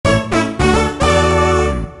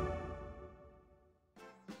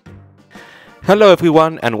Hello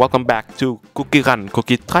everyone and welcome back to CookieRun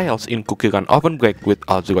Cookie Trials in CookieRunOvenBreak with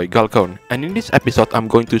Galcone. And in this episode I'm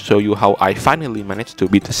going to show you how I finally managed to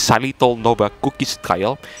beat XylitolNova Cookies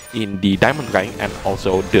trial in the Diamond Rank and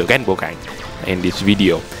also the Rainbow Rank in this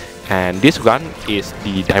video. And this run is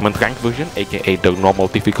the Diamond Rank version, aka the normal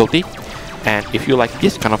difficulty. And if you like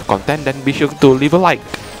this kind of content, then be sure to leave a like,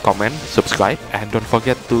 comment, subscribe, and don't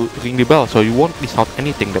forget to ring the bell so you won't miss out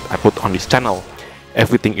anything that I put on this channel.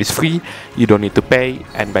 Everything is free, you don't need to pay,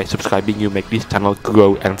 and by subscribing you make this channel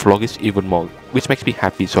grow and flourish even more, which makes me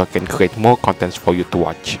happy so I can create more contents for you to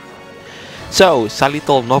watch. So,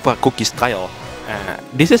 XylitolNovaCookie trial.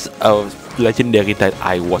 This is a legendary that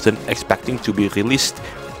I wasn't expecting to be released,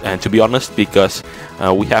 and to be honest, because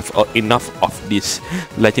we have enough of this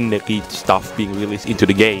legendary stuff being released into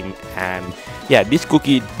the game, and yeah, this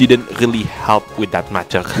cookie didn't really help with that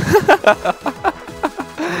matter.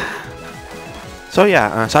 So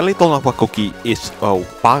yeah, XylitolNovaCookie is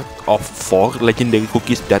part of 4 legendary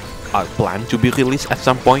cookies that are planned to be released at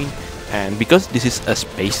some point. And because this is a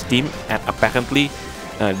space team, and apparently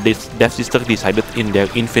this Devsisters decided in their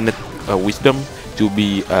infinite wisdom to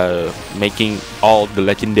be making all the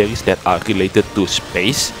legendaries that are related to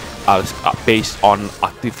space are based on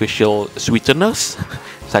artificial sweeteners,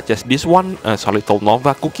 such as this one,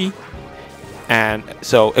 XylitolNovaCookie. And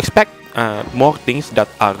so expect more things that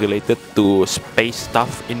are related to space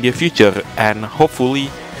stuff in the future, and hopefully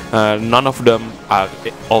none of them are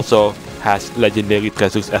also has legendary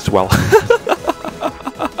treasures as well.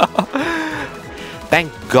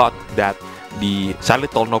 Thank God that the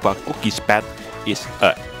XylitolNovaCookie's path is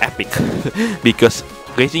epic, because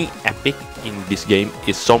raising epic in this game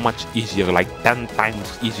is so much easier, like 10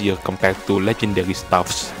 times easier compared to legendary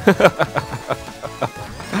stuffs.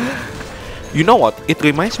 You know what? It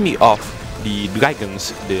reminds me of the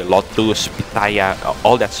dragons, the Lotus, Pitaya,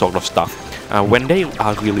 all that sort of stuff. When they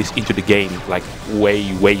are released into the game, like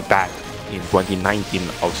way back in 2019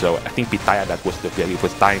 also, I think Pitaya, that was the very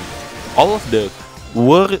first time. All of them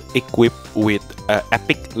were equipped with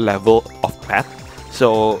epic level of pet.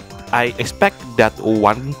 So I expect that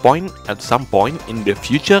at some point in the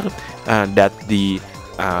future, that the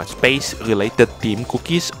space-related team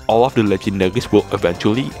cookies, all of the legendaries will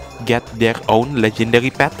eventually get their own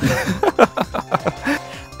legendary pet.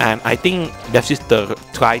 And I think Devsisters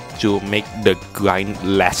tried to make the grind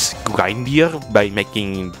less grindier by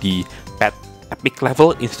making the pet epic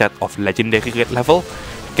level instead of legendary red level.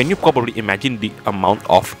 Can you probably imagine the amount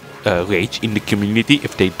of rage in the community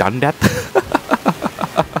if they done that?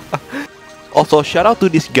 Also, shout out to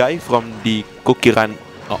this guy from the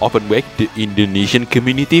CookieRunOvenBreak, the Indonesian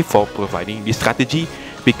community, for providing this strategy,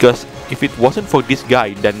 because if it wasn't for this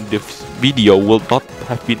guy, then this video will not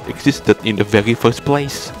have been existed in the very first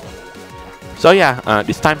place. So yeah,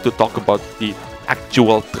 it's time to talk about the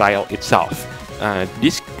actual trial itself.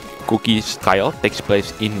 This cookie's trial takes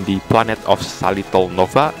place in the planet of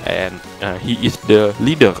XylitolNova, and he is the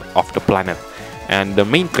leader of the planet. And the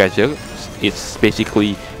main treasure is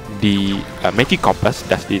basically the magic compass.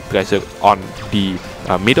 That's the treasure on the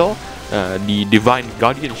middle. The divine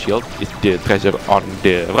guardian shield is the treasure on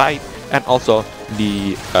the right, and also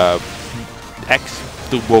the X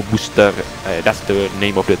turbo booster, that's the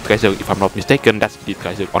name of the treasure if I'm not mistaken, that's the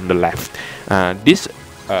treasure on the left. This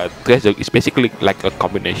treasure is basically like a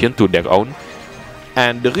combination to their own,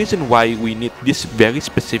 and the reason why we need this very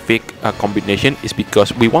specific combination is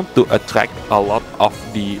because we want to attract a lot of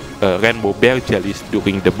the rainbow bear jellies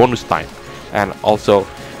during the bonus time. And also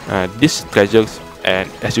these treasures,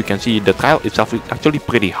 and as you can see, the trial itself is actually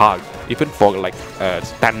pretty hard, even for like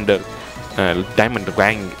standard Diamond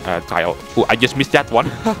Rank trial. Oh, I just missed that one.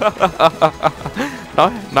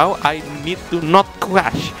 now I need to not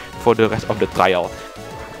crash for the rest of the trial.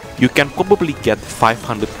 You can probably get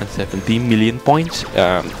 570 million points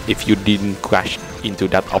if you didn't crash into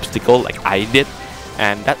that obstacle like I did,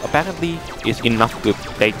 and that apparently is enough to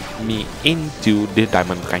take me into the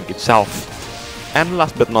Diamond Rank itself. And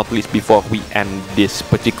last but not least, before we end this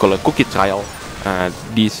particular cookie trial,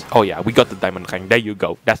 oh yeah, we got the Diamond Rank. There you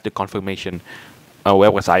go. That's the confirmation.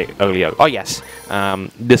 Where was I earlier? Oh yes,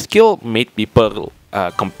 the skill made people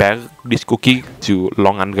compare this cookie to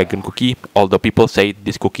Longan Dragon Cookie, although people say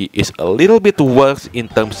this cookie is a little bit worse in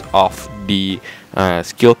terms of the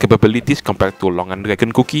skill capabilities compared to Longan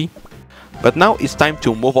Dragon Cookie. But now it's time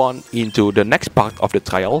to move on into the next part of the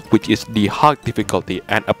trial, which is the hard difficulty,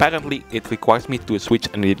 and apparently it requires me to switch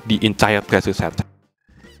the entire treasure set.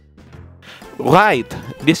 Right,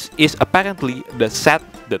 this is apparently the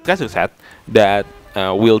treasure set that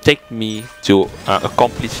will take me to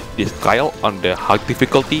accomplish this trial on the hard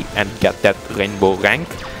difficulty and get that rainbow rank.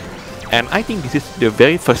 And I think this is the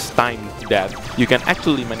very first time that you can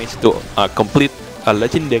actually manage to complete a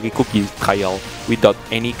legendary cookie trial without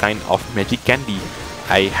any kind of magic candy.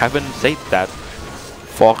 I haven't said that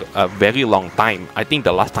for a very long time. I think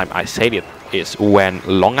the last time I said it is when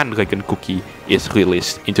Longan Dragon Cookie is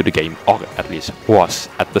released into the game, or at least was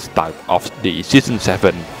at the start of the Season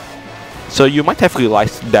 7. So you might have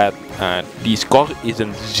realized that the score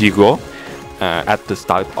isn't 0 at the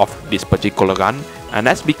start of this particular run, and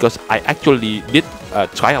that's because I actually did a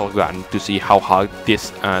trial run to see how hard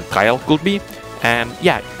this trial could be. And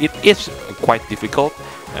yeah, it is quite difficult,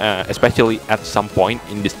 especially at some point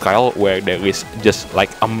in this trial where there is just like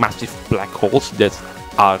a massive black holes that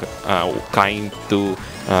are trying to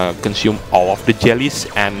consume all of the jellies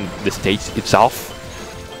and the stage itself.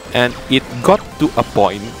 And it got to a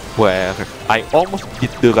point where I almost did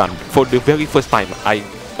the run for the very first time.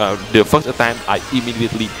 The first attempt I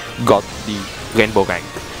immediately got the rainbow rank,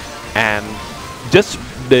 and just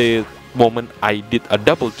the moment I did a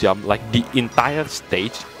double jump, like the entire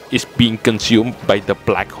stage is being consumed by the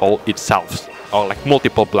black hole itself, or like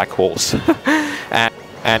multiple black holes.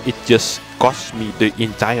 and it just cost me the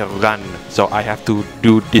entire run, so I have to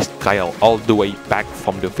do this trial all the way back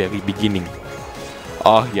from the very beginning.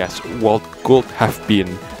 Oh yes, what could have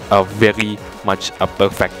been a very much a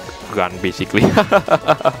perfect run basically.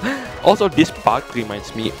 Also, this part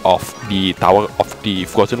reminds me of the Tower of the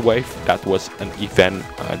Frozen Wave. That was an event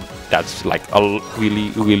that's like a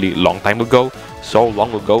really long time ago. So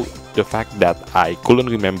long ago, the fact that I couldn't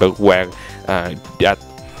remember where that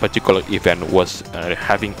particular event was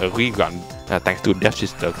having a rerun thanks to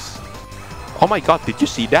Devsisters. Oh my god, did you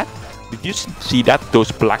see that? Did you see that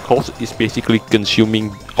those black holes is basically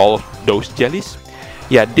consuming all of those jellies?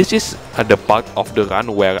 Yeah, this is the part of the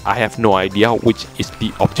run where I have no idea which is the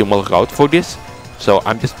optimal route for this. So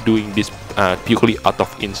I'm just doing this purely out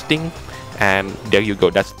of instinct. And there you go,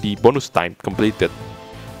 that's the bonus time completed.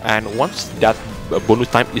 And once that bonus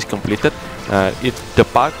time is completed, it's the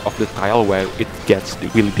part of the trial where it gets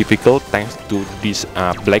really difficult thanks to these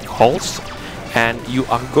black holes. And you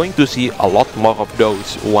are going to see a lot more of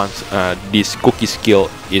those once this cookie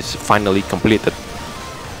skill is finally completed.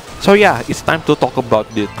 So yeah, it's time to talk about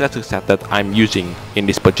the treasure set that I'm using in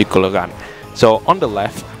this particular run. So on the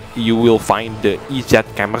left, you will find the EZ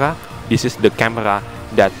camera. This is the camera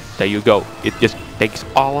that, there you go, it just takes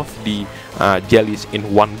all of the jellies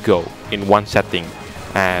in one go, in one setting.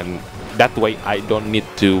 And that way I don't need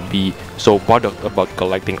to be so bothered about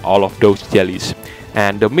collecting all of those jellies.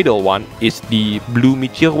 And the middle one is the blue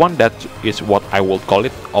meteor one. That is what I will call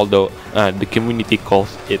it, although the community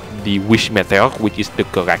calls it the wish meteor, which is the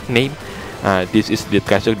correct name. This is the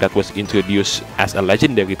treasure that was introduced as a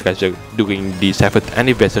legendary treasure during the 7th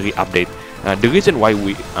anniversary update. The reason why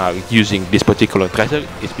we are using this particular treasure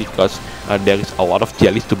is because there is a lot of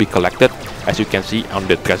jellies to be collected. As you can see on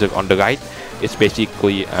the treasure on the right, it's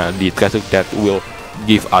basically the treasure that will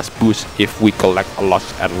give us boost if we collect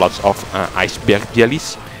lots and lots of iceberg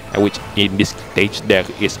jellies, which in this stage there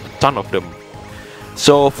is a ton of them.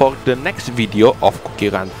 So for the next video of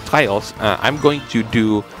CookieRun trials, I'm going to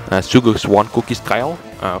do Sugar Swan Cookies trial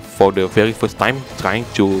for the very first time, trying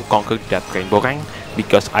to conquer that rainbow rank,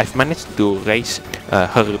 because I've managed to raise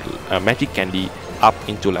her magic candy up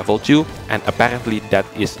into level 2, and apparently that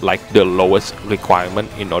is like the lowest requirement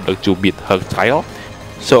in order to beat her trial.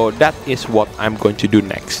 So that is what I'm going to do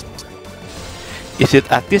next. Is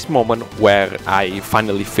it at this moment where I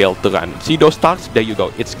finally failed the run? See those stars? There you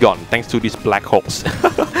go, it's gone thanks to these black holes.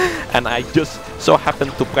 And I just so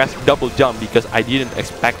happened to press double jump because I didn't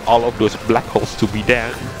expect all of those black holes to be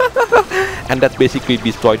there. And that basically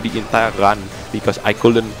destroyed the entire run because I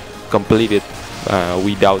couldn't complete it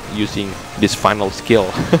without using this final skill,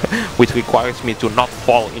 which requires me to not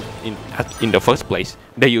fall in the first place.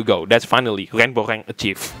 There you go, that's finally rainbow rank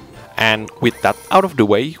achieved. And with that out of the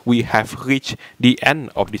way, we have reached the end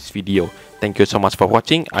of this video. Thank you so much for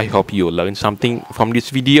watching. I hope you learned something from this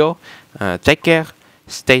video. Take care,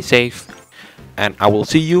 stay safe, and I will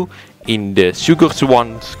see you in the Sugar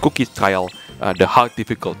Swan's Cookies trial, the hard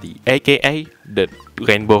difficulty, aka the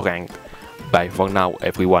rainbow rank. Bye for now,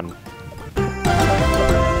 everyone.